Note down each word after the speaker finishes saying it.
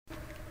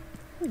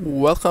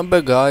Welcome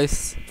back,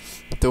 guys,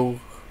 to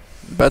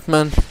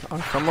Batman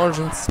Arkham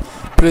Origins.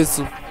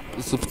 Please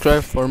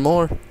subscribe for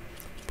more.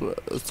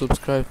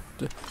 Subscribe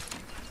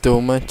to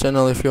my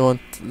channel if you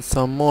want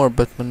some more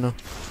Batman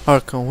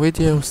Arkham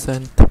videos.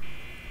 And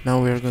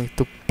now we are going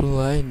to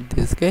play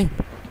this game.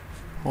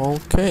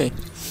 Okay,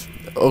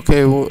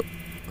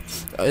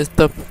 I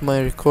stopped my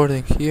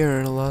recording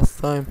here last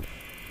time,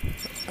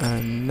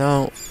 and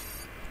now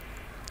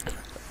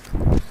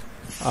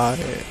we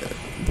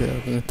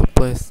are going to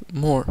play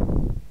more.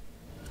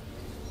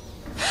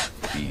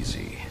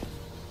 Easy.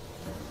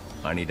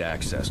 I need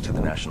access to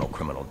the National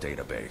Criminal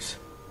Database.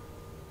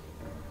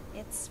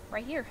 It's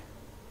right here.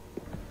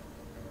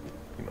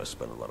 You must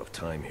spend a lot of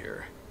time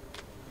here.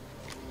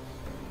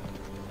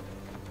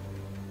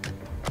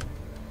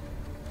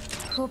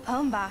 Cool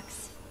poem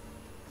box.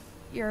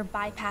 You're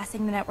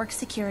bypassing the network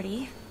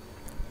security.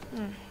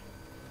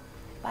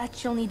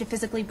 But you'll need to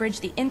physically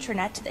bridge the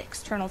intranet to the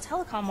external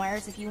telecom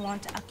wires if you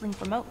want to uplink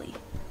remotely.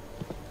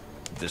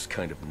 This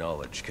kind of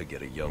knowledge could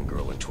get a young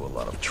girl into a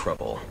lot of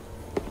trouble.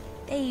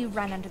 They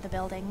run under the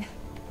building.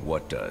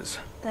 What does?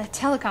 The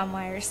telecom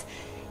wires.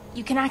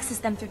 You can access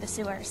them through the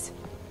sewers.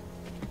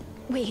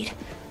 Wait.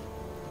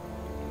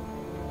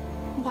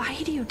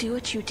 Why do you do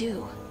what you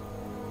do?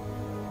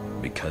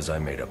 Because I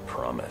made a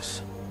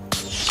promise.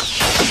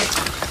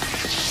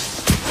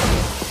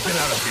 Get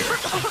out of here!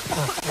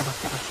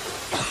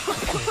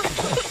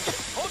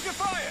 Hold your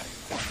fire!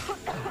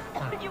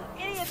 You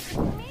idiots, it's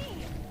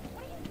me!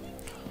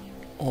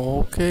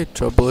 Okay,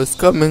 trouble is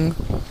coming.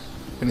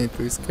 We need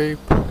to escape.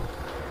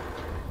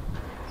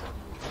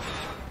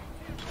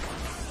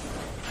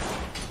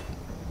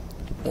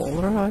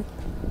 Alright,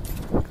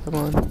 come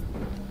on.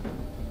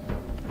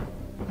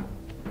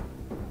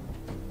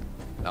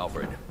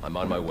 Alfred, I'm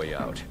on my way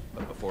out.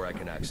 But before I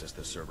can access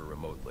the server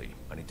remotely,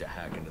 I need to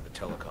hack into the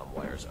telecom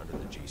wires under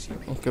the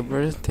GCP. Okay,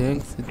 where is the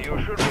exit? You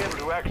should be able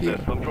to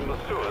access them from the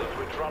sewers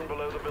which run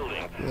below the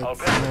building. I'll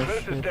bet the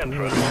closest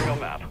entrance on your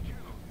map.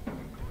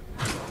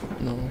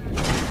 No.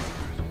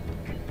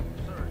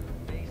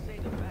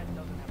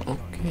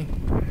 Okay.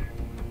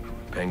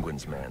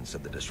 Penguin's man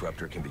said the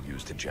disruptor can be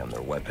used to jam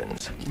their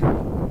weapons.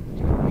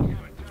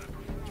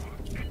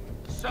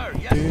 Sir,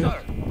 yes,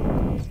 sir.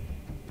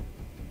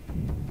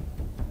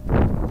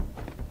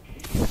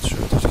 Let's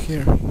shoot it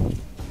here.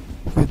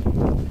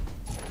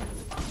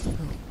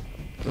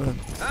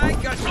 I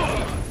got you.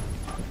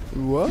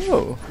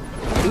 Whoa,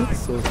 it's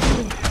so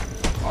cool.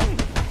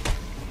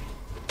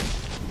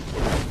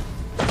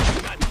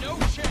 Got no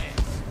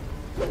chance.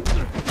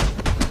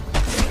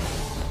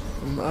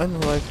 I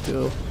don't like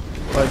to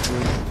fight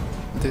with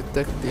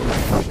detective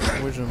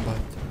vision,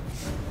 but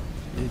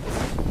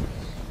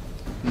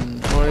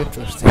it's more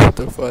interesting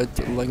to fight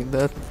like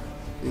that.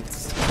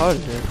 It's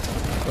harder,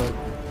 but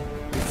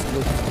it's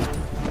good.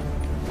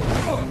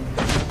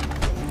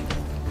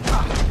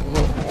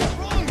 What's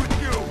wrong with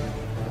you?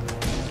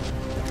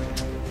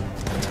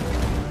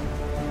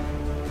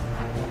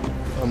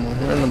 Come on,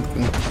 you're not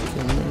going to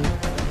kill me.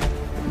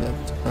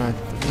 That's right.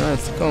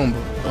 Nice combo.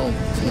 Oh,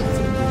 it's not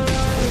so good.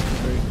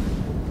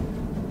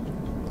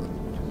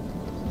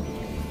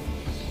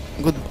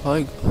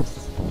 Goodbye, guys.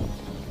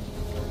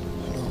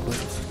 Now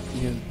let's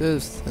use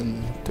this and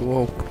to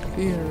walk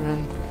here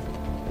and.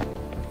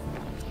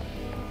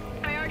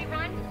 Priority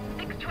 1,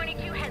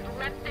 622 has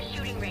left the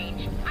shooting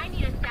range. I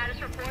need a status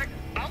report.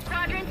 All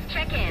quadrants,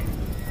 check in.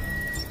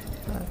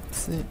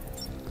 That's it.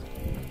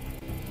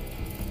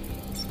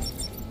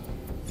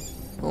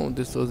 Oh,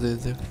 this was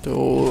easy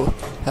to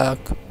hack.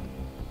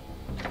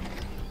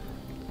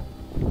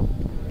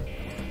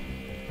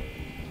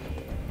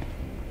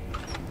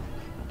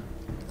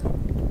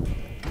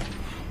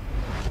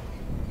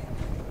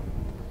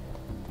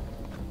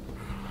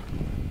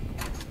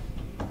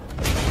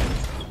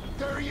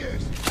 There he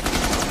is!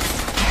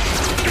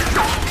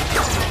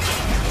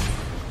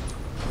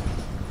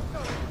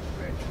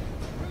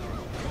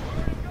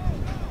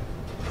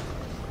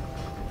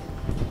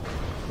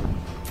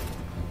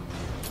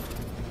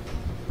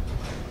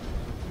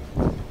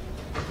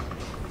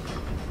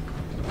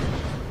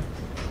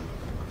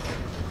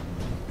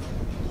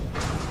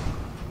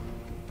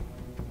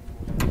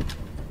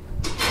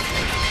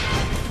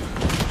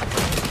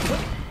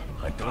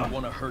 I don't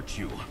want to hurt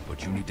you,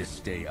 but you need to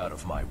stay out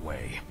of my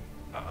way.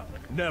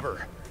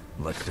 Never.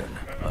 Listen,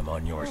 I'm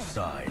on your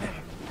side.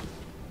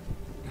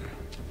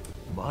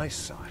 My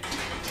side?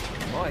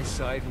 My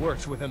side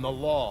works within the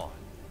law.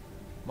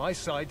 My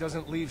side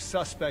doesn't leave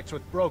suspects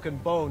with broken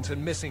bones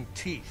and missing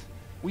teeth.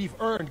 We've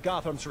earned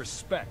Gotham's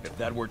respect. If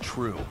that were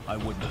true, I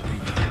wouldn't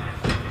leave you.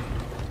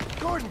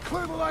 Gordon,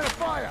 clear the line of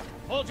fire!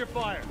 Hold your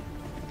fire.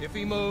 If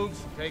he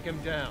moves, take him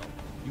down.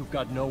 You've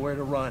got nowhere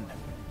to run.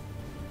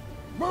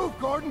 Move,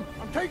 Gordon!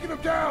 I'm taking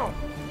him down!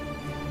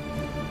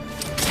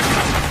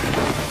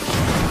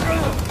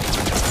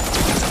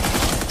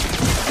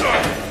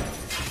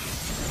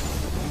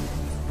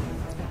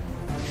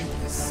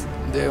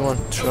 They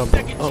want trouble.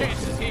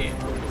 Okay.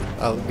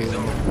 I'll give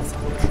them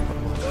some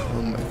trouble.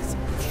 I'll make some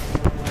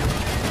trouble.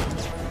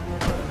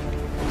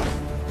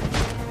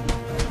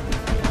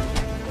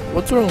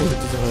 What's wrong with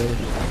this guy?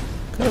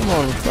 Come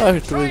on,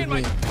 fight with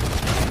me.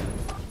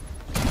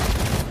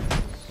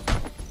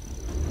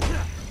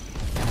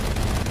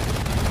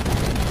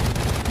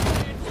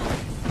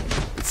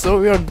 It's so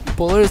weird,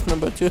 policeman,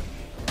 but you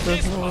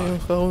don't know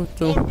how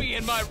to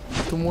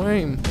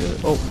aim.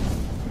 Oh,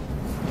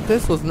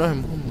 this was my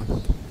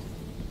moment.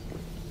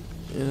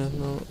 You don't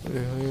know,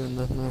 you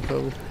don't know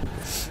how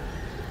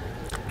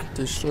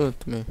to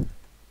shoot me.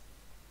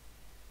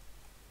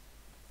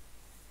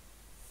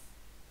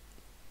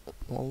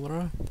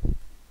 Alright.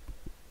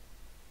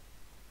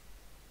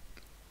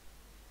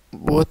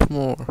 What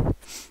more?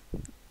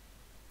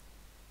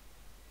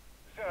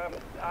 Sir,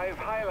 I've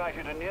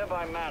highlighted a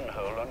nearby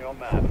manhole on your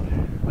map.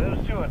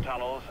 Those sewer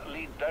tunnels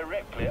lead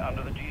directly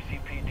under the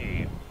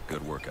GCPD.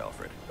 Good work,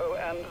 Alfred. Oh,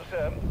 and,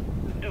 sir,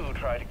 do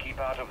try to keep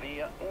out of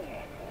the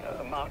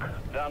muck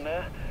down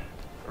there.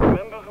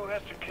 Remember who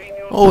has to clean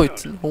your Oh, suit.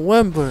 it's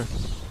November.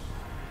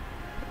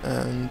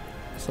 And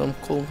some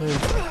cool things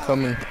are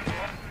coming.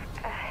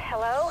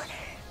 Hello?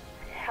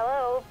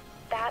 Hello,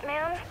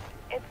 Batman?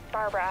 It's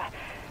Barbara.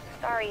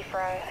 Sorry for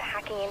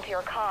hacking into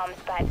your comms,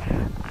 but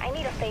I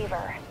need a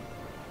favor.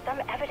 Some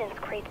evidence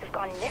crates have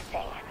gone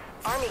missing.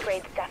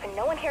 Army-grade stuff, and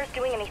no one here is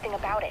doing anything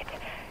about it.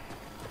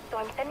 So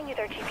I'm sending you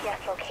their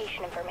GPS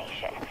location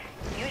information.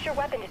 Use your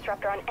weapon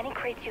disruptor on any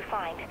crates you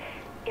find.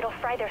 It'll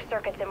fry their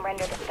circuits and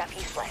render the stuff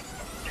useless.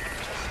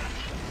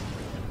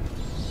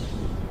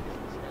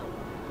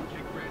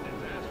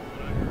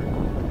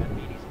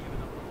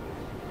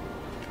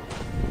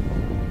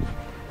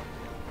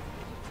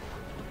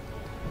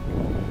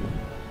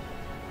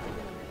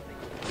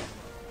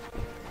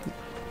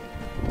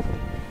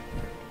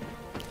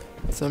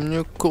 Some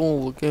new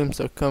cool games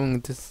are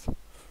coming this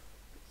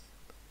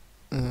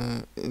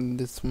in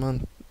this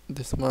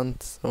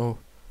month. So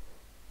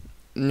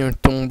new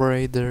Tomb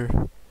Raider,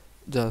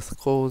 Just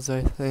Cause,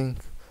 I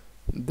think.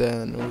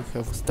 Then we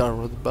have Star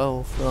Wars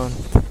Battlefront,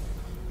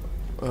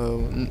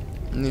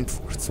 Need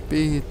for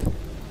Speed,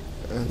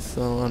 and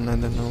so on. I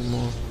don't know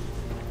more.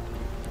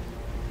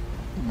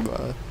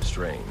 But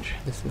Strange.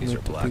 this is These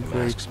are going to black be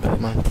great masks,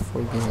 man. month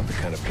for The games.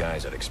 kind of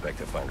guys I'd expect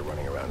to find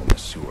running around in the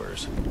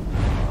sewers.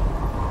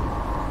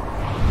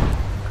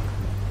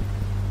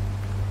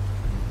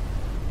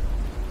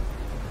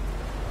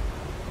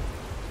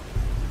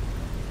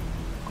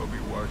 Could be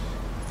worse.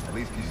 At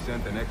least he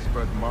sent an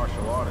expert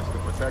martial artist to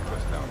protect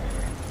us down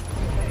here.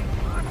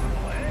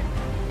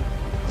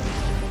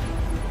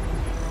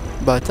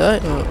 But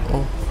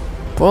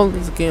of all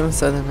these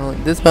games, I don't know.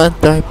 This one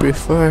I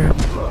prefer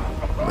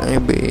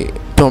maybe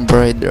Tomb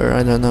Raider.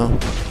 I don't know.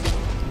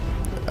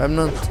 I'm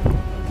not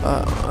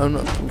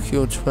a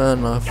huge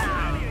fan of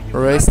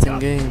racing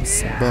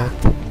games, but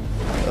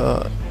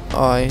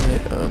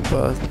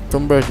but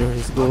Tomb Raider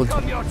is good.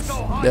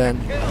 Then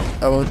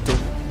I want to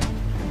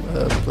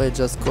play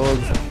Just Cause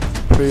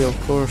 3, of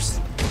course.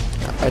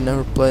 I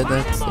never played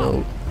that,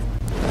 so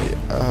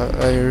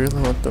I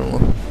really want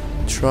to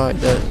try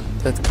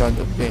that kind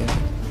of game.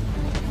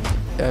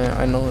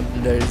 I know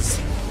there's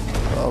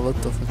a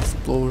lot of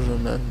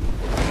explosion, and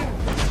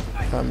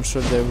I'm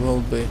sure there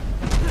will be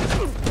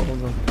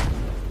explosion.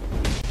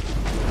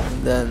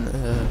 And then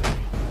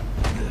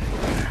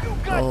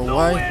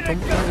why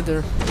Tomb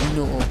Raider?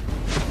 No,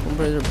 Tomb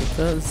Raider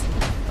because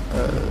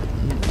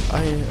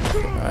I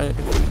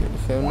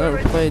have never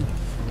played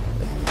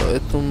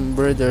Tomb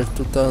Raider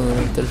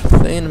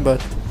 2013,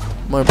 but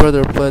my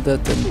brother played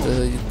that, and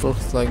it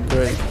looks like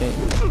great game.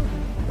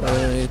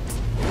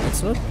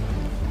 It's not.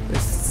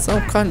 It's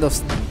some kind of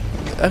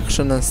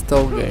action and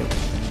stealth game.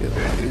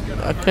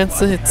 I can't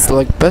say it's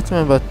like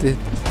Batman, but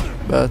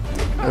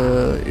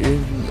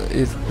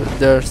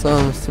there are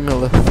some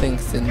similar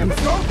things in these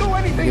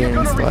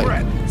games,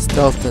 like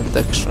stealth and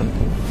action.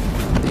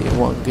 The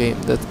one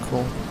game that's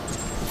cool.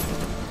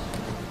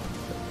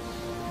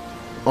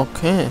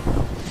 Okay,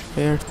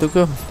 where to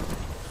go?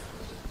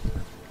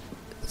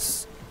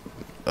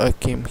 I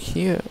came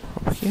here,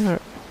 up here,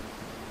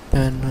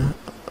 and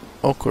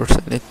of course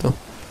I need to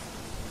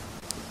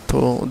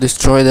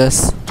destroy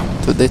this,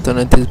 to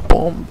detonate this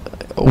bomb.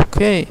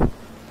 Okay.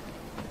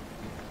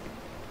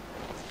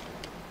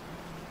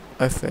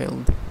 I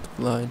failed to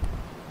glide.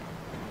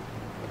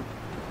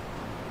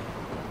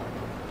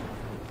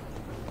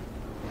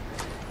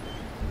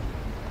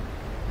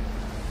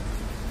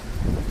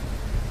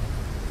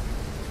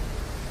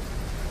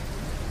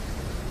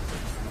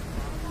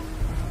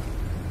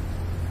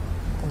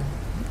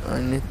 I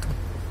need to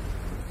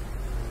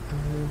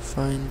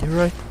find the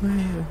right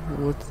way.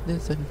 What's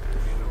this? And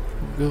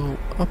go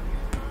up.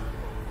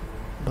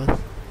 But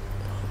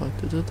how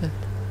to do that?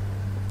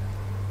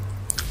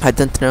 I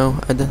don't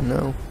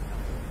know.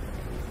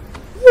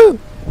 Woo!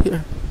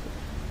 Here.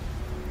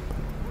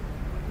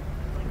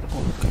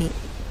 Okay.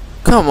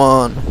 Come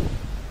on.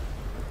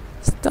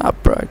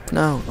 Stop right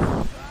now.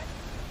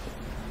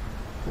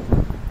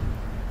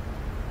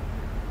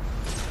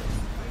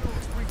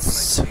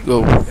 Let's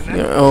go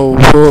here. Oh,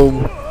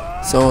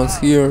 whoa. Someone's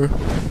here.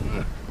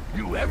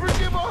 You ever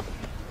give up?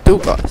 Two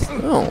guys.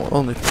 No,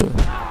 only two.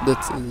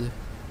 That's easy.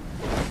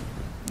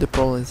 The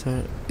problem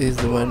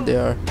is when they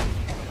are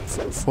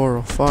 4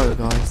 or 5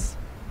 guys.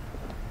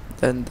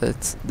 Then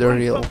that's the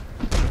real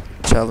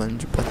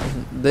challenge. But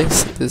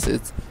this is,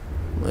 you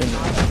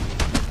know,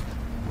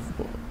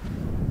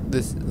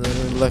 this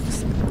is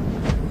relaxing.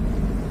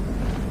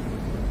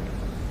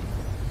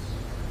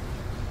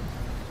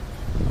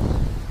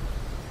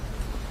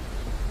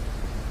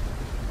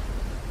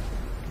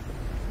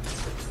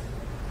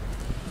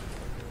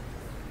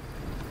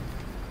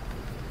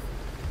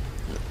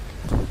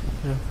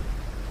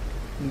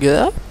 Get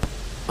up?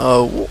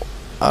 Oh,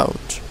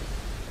 ouch.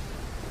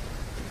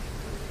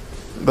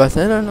 But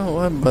I don't know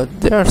why,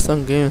 but there are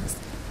some games,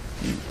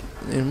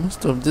 in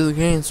most of these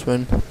games,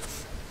 when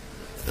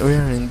we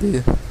are in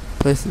the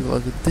places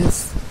like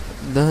this,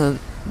 then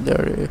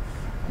it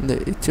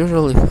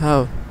usually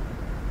have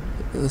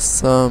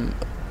some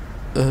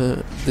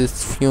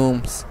these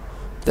fumes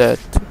that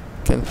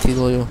can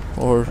kill you,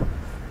 or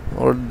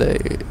they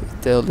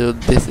tell you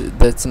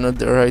that's not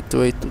the right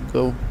way to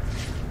go.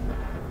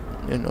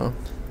 You know,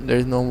 there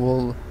is no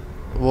wall.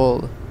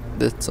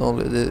 That's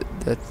only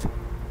that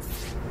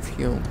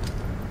fume.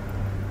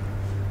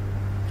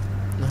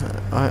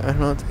 I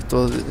know it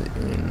was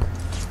in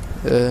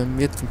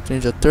Mutant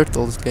Ninja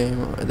Turtles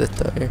game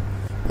that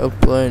I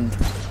played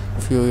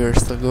a few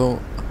years ago,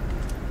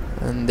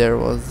 and there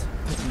was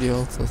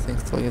also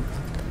things like that.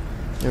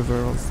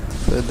 Never else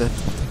said that.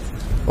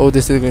 Oh,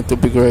 this is going to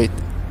be great.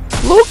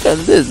 Look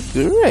at this,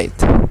 great.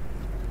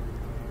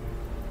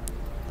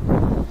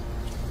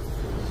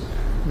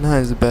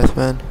 Nice,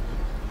 Batman.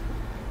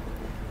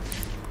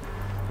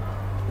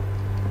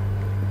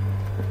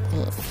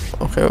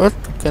 Okay, what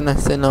can I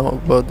say now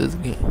about this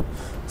game?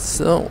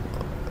 So,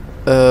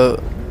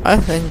 I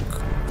think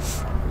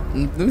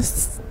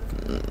this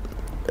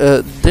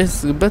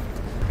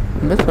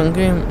Batman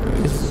game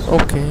is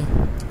okay.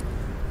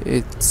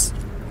 It's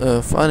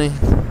funny.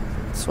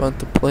 It's fun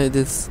to play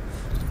this.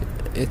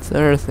 It's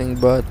everything,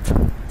 but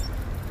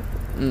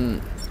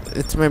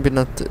it's maybe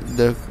not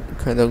the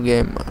kind of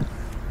game.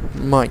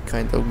 My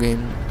kind of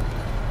game,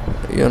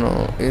 you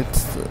know.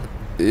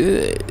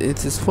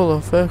 It is full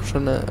of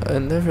action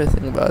and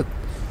everything, but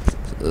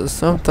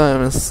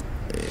sometimes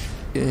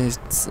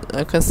it's,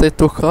 I can say,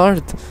 too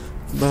hard,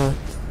 but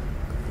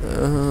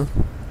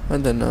I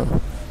don't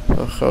know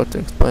how to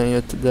explain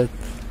you to that.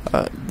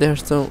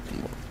 There's some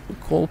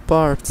cool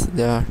parts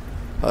there.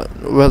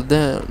 Well,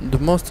 the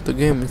most of the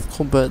game is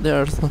cool, but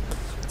there are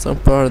some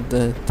part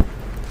that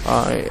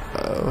I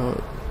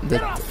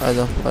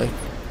don't like.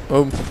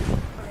 Oh,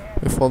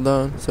 I fall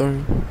down,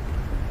 sorry.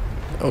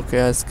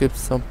 Okay, I skipped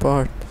some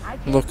part.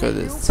 Look at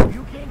this.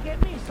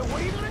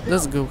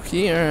 Let's go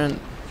here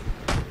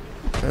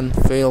and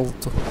fail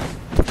to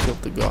kill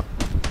the god.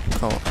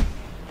 Come on.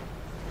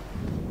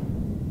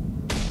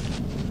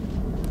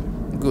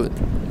 Good.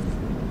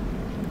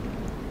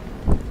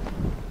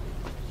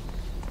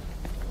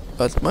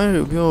 But my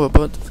review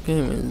about this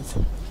game is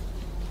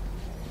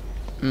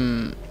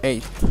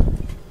 8.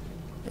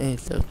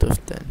 8 out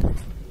of 10.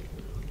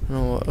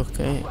 No,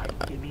 okay.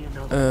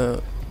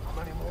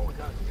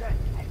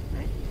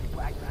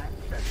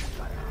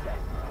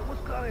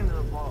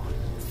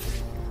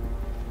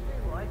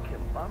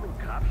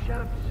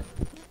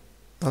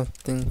 I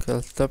think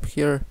I'll stop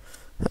here,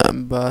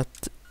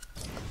 but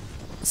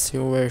see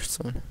you very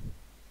soon.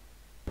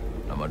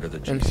 I'm under the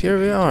GC. And here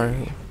we are.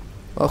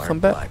 Welcome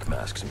back. Black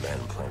Mask's men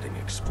planting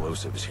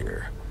explosives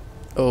here.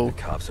 Oh, The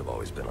cops have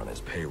always been on his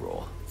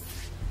payroll.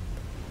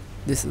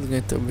 this is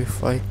going to be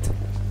fight.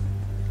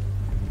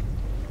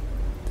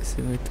 This is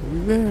going to be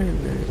very,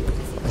 very big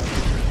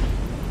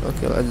fight.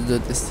 Okay, let's do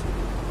this.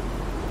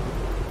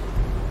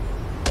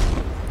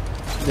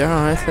 There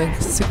are, I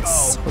think,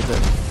 6 of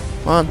them.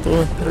 1,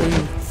 2, 3,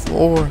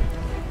 4,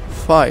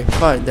 5.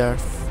 5. There are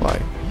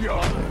 5.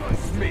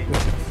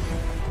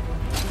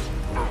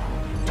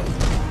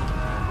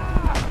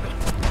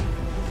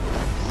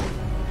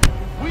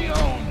 We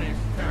own this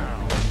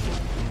town.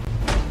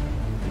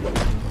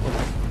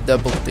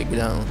 Double take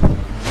down.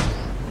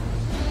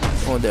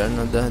 Oh, they are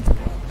not dead.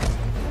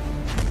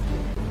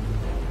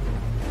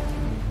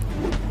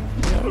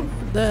 They are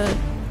dead.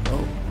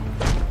 Oh.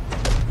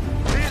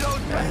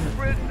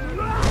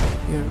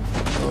 Here.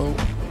 Oh.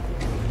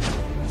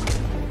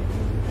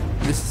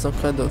 This is some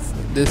kind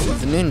of. This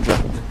is ninja,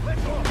 I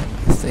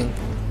think.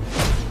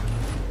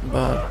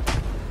 But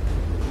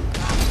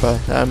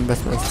I'm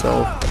Batman,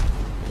 so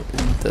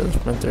it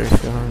doesn't matter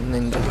if you're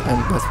ninja.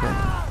 I'm Batman.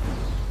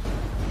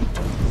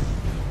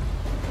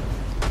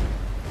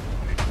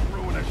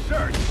 Ruin a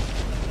shirt.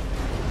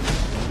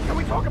 Can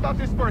we talk about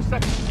this for a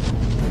second?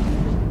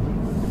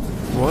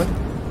 What?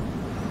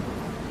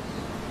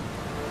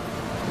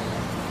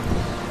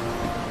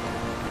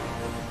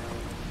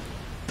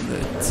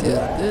 Let's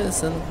use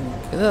this and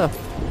get up.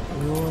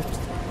 What?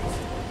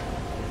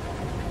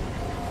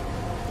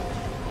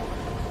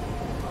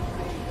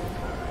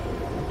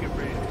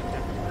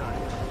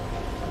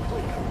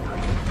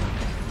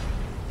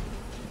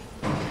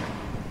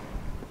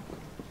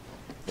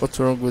 What's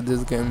wrong with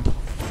this game?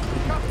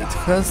 It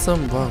has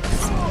some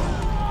bugs,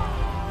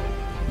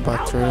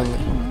 but really,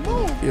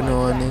 you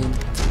know, I need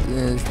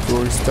to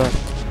restart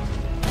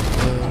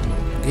the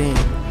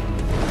game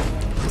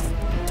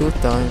 2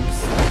 times,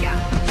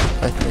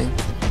 I think.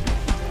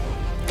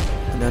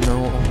 I don't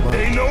know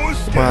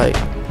why.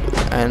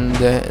 And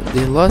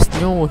the last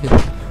news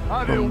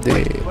from the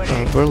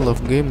world of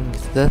gaming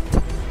is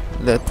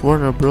that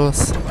Warner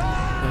Bros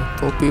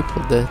told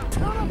people that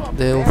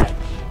they'll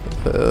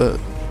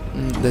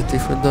that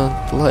if you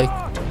don't like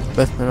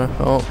Batman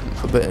Arkham,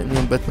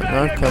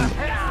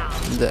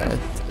 that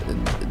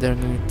they're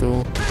going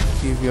to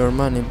give your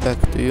money back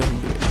to you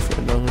if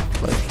you don't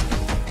like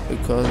it,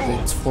 because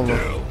it's full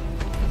of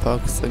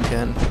bugs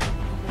again.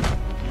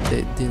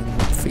 They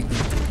didn't fix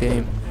the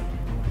game,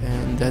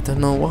 and I don't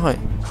know why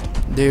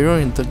they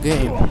ruined the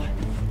game,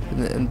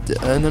 and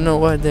I don't know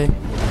why they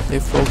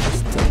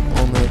focused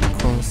on the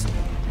console.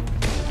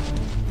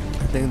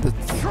 I think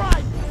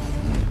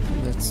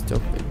that's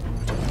stupid.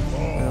 I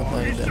don't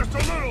like that.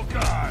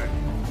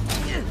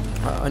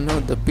 I know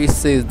the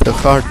PC is the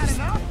hardest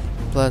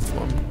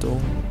platform to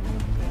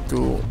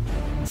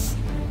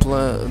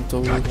play to.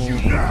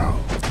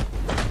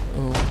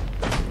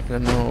 I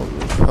don't know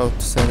how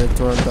to say that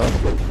word out.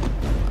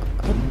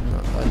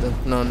 I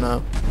don't know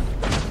now.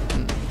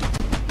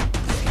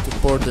 To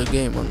port the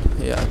game on,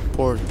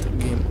 port the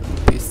game on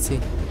PC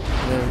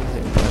and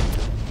everything,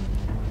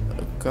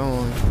 but come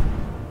on,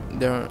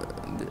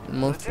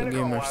 most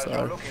gamers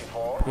are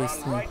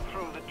PC.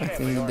 I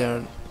think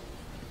they're.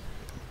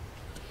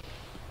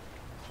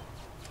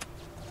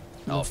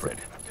 Alfred,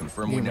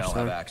 confirm we now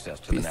have access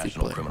to the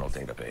National Criminal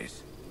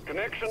Database.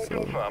 Connection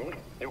confirmed.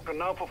 You can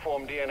now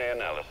perform DNA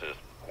analysis.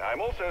 I'm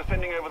also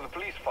sending over the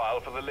police file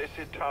for the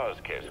Lacey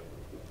Towers case.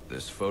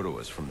 This photo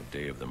is from the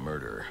day of the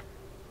murder.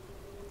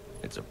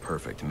 It's a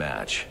perfect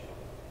match.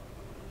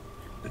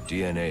 The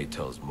DNA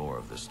tells more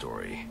of the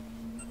story.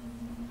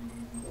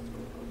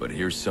 But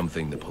here's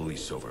something the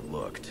police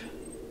overlooked.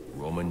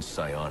 Roman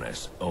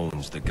Sionis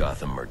owns the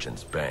Gotham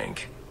Merchants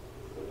Bank.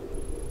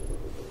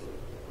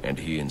 And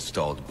he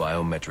installed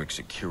biometric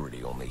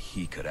security only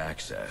he could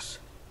access.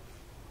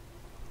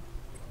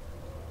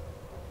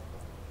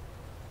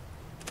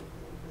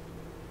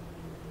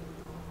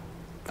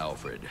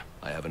 Alfred,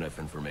 I have enough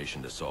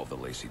information to solve the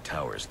Lacey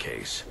Towers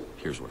case.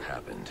 Here's what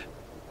happened.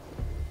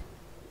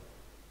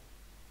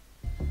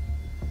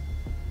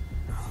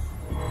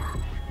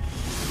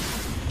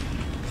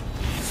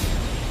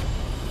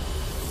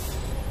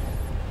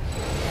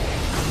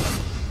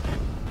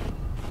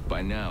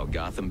 By now,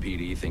 Gotham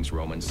PD thinks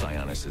Roman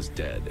Sionis is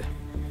dead.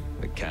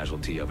 The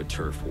casualty of a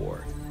turf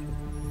war.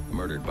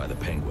 Murdered by the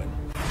Penguin.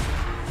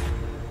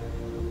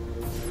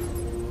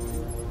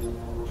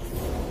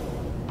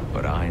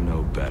 But I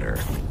know better.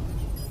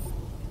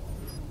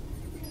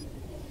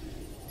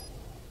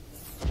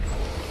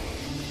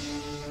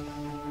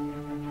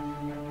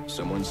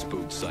 Someone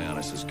spooked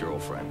Sionis'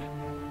 girlfriend.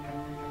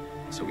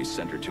 So he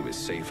sent her to his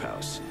safe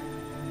house.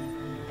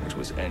 Which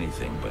was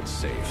anything but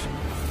safe.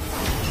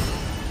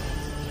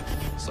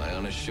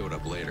 Sionis showed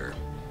up later.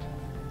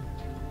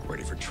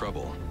 Ready for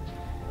trouble.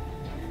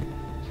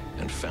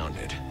 And found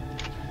it.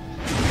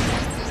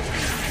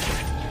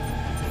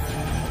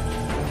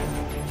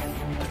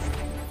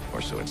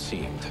 Or so it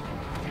seemed.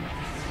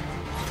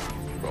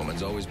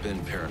 Roman's always been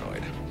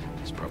paranoid.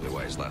 That's probably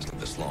why he's lasted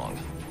this long.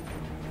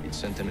 He'd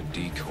sent in a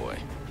decoy.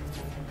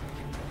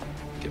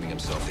 Giving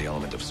himself the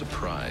element of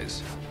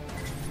surprise.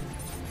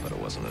 But it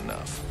wasn't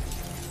enough.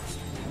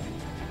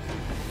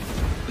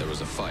 There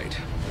was a fight.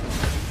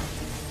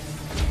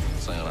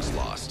 Sionis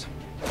lost.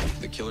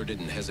 The killer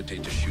didn't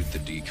hesitate to shoot the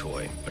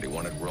decoy, but he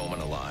wanted Roman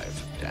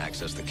alive to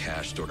access the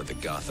cash stored at the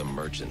Gotham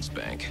Merchants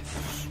Bank.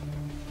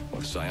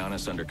 With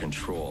Sionis under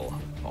control,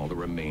 all that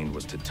remained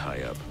was to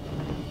tie up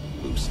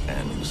loose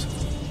ends.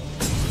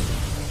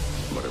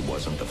 But it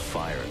wasn't the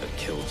fire that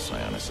killed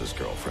Sionis'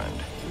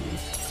 girlfriend.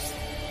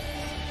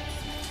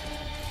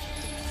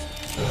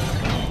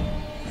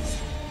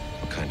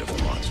 What kind of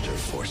a monster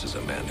forces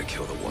a man to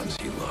kill the ones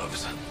he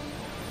loves?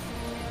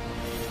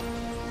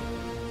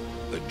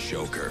 The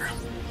Joker.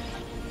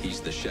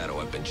 He's the shadow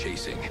I've been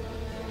chasing.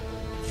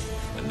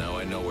 And now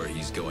I know where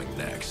he's going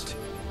next.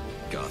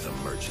 Gotham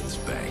Merchants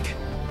Bank.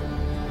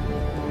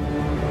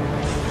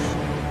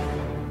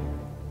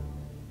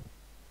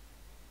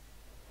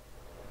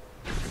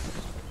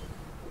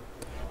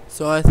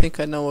 So I think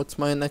I know what's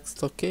my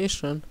next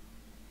location.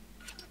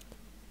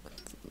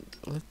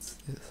 Let's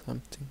see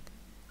something.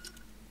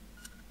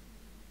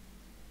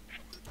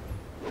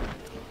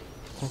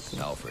 Okay.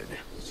 Alfred,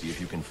 see if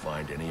you can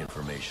find any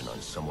information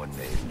on someone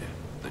named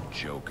the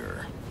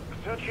Joker.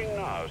 Searching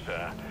now,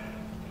 sir.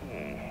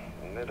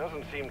 There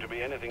doesn't seem to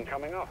be anything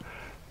coming up.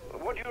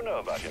 What do you know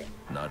about him?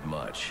 Not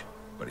much,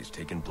 but he's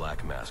taken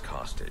Black Mask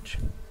hostage.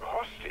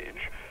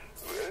 Hostage?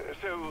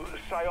 So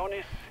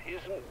Sionis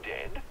isn't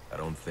dead? I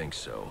don't think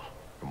so.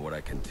 From what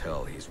I can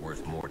tell, he's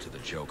worth more to the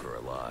Joker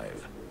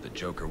alive. The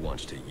Joker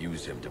wants to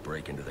use him to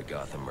break into the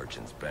Gotham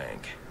Merchants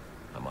Bank.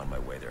 I'm on my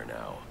way there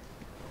now.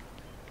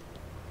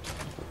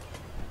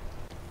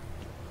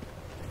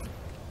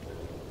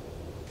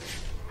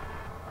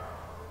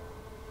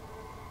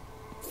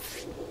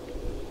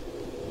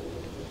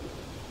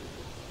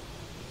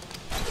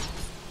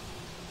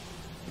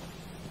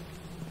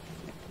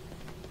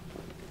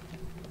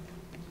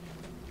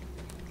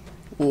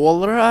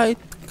 Alright,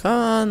 come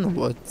on,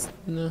 what's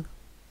the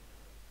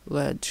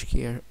ledge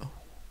here? Oh.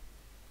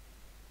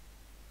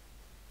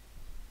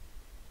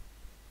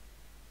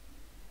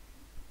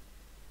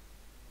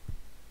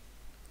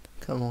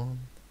 Come on.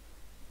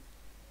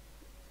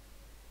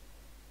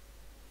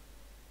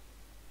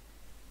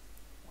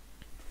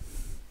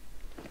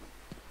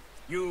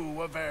 You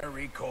were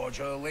very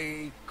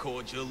cordially,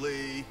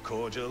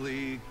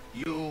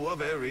 you were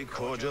very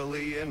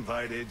cordially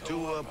invited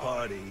to a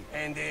party.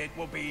 and it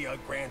will be a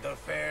grand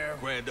affair.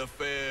 Grand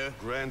affair,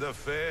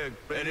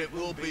 and it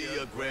will be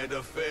a grand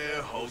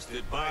affair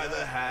hosted by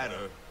the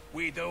Hatter.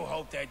 We do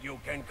hope that you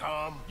can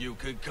come. You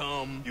can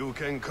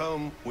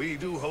come. We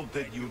do hope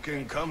that you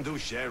can come to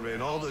share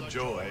in all the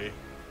joy.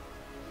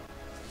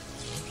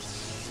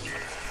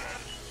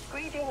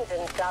 Greetings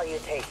and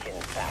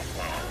salutations,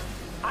 Batman.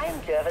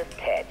 I'm Jervis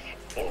Tetch,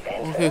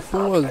 inventor, Okay,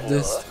 who was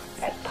this?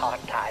 entrepreneur, and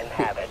part-time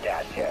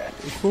haberdasher.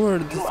 Who are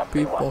You these must be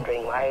people?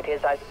 wondering why it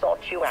is I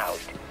sought you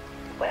out.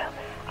 Well,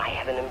 I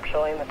have an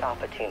employment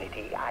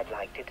opportunity I'd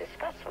like to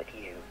discuss with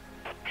you.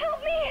 Help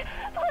me!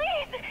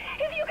 Please!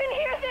 If you can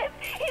hear this,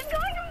 he's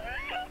going to...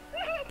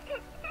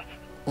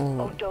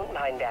 Oh, Oh, don't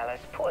mind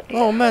Alice, poor dear.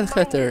 oh, Mad Her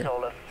mind Hatter. is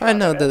all a I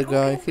know flutter. that Who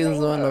guy. can He's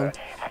blame one her of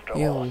after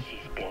all you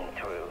she's been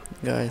through?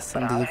 guys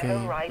in But the I'll have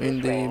game, right in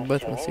as the rain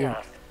Batman soon series.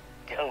 enough.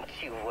 Don't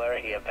you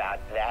worry about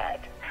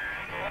that.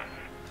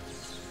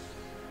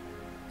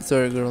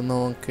 Sorry, girl,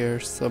 no one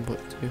cares about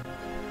you.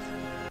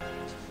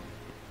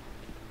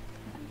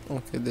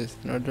 Okay, there's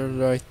another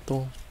right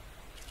door.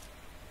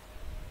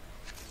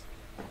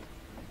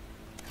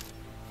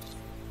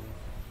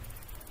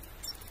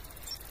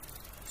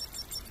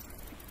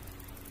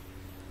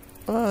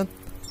 What?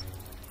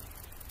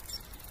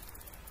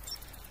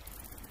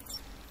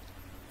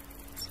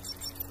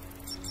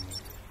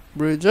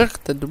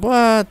 Rejected?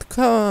 What?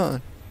 Come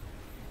on!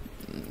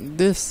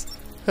 This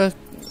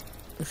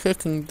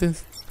hacking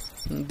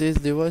these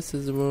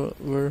devices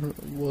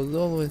was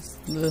always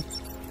the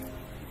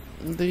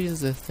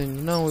easy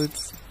thing. Now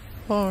it's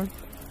hard.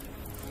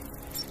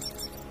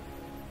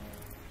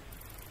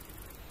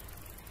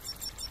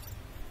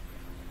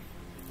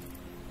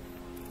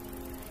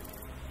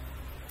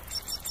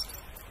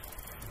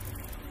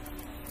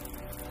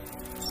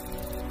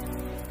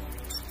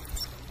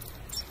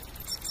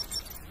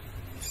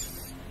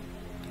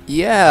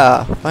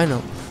 Yeah, I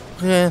know.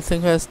 Okay, I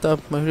think I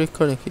stopped my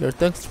recording here.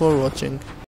 Thanks for watching.